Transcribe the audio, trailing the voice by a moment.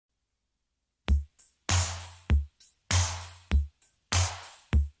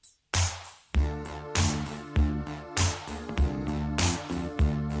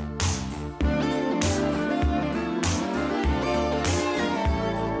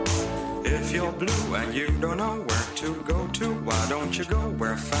If you're blue and you don't know where to go to, why don't you go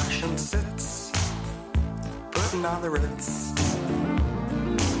where fashion sits? Putting on the Ritz.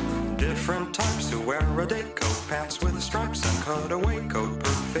 Different types who wear a day coat, pants with stripes and cutaway coat,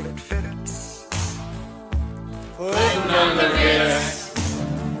 perfect fits. Putting on the Ritz.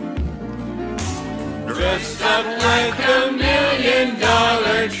 Dressed up like $1 million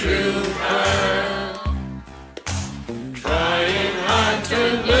trooper. Trying hard to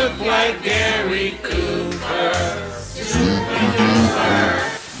look like Gary Cooper.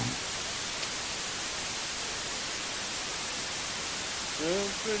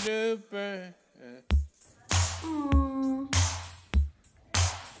 Super duper.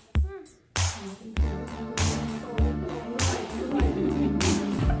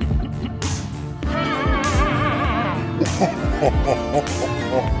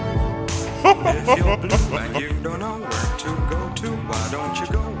 If you're blue and you don't know where to go to, why don't you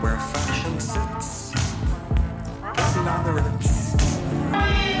go where fashion sits? Putting on the Ritz.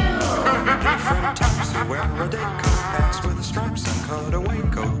 Different types who wear a day coat, pants with stripes and cutaway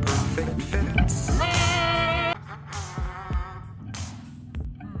coat, perfect fits.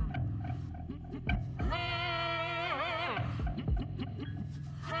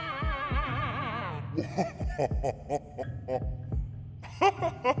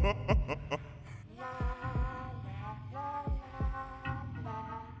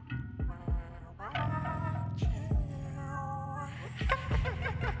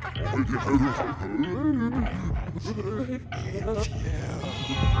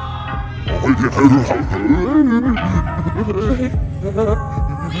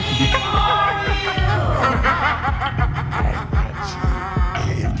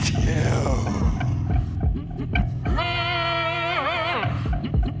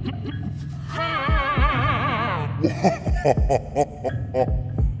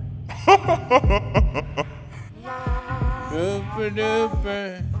 Super duper.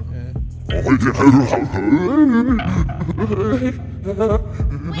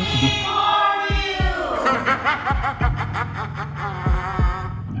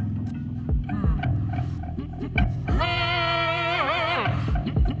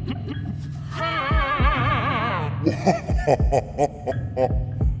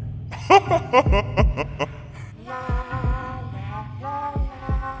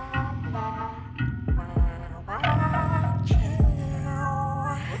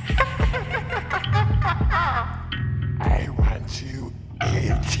 I want you,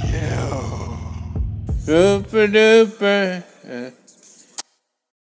 eat you. Super duper.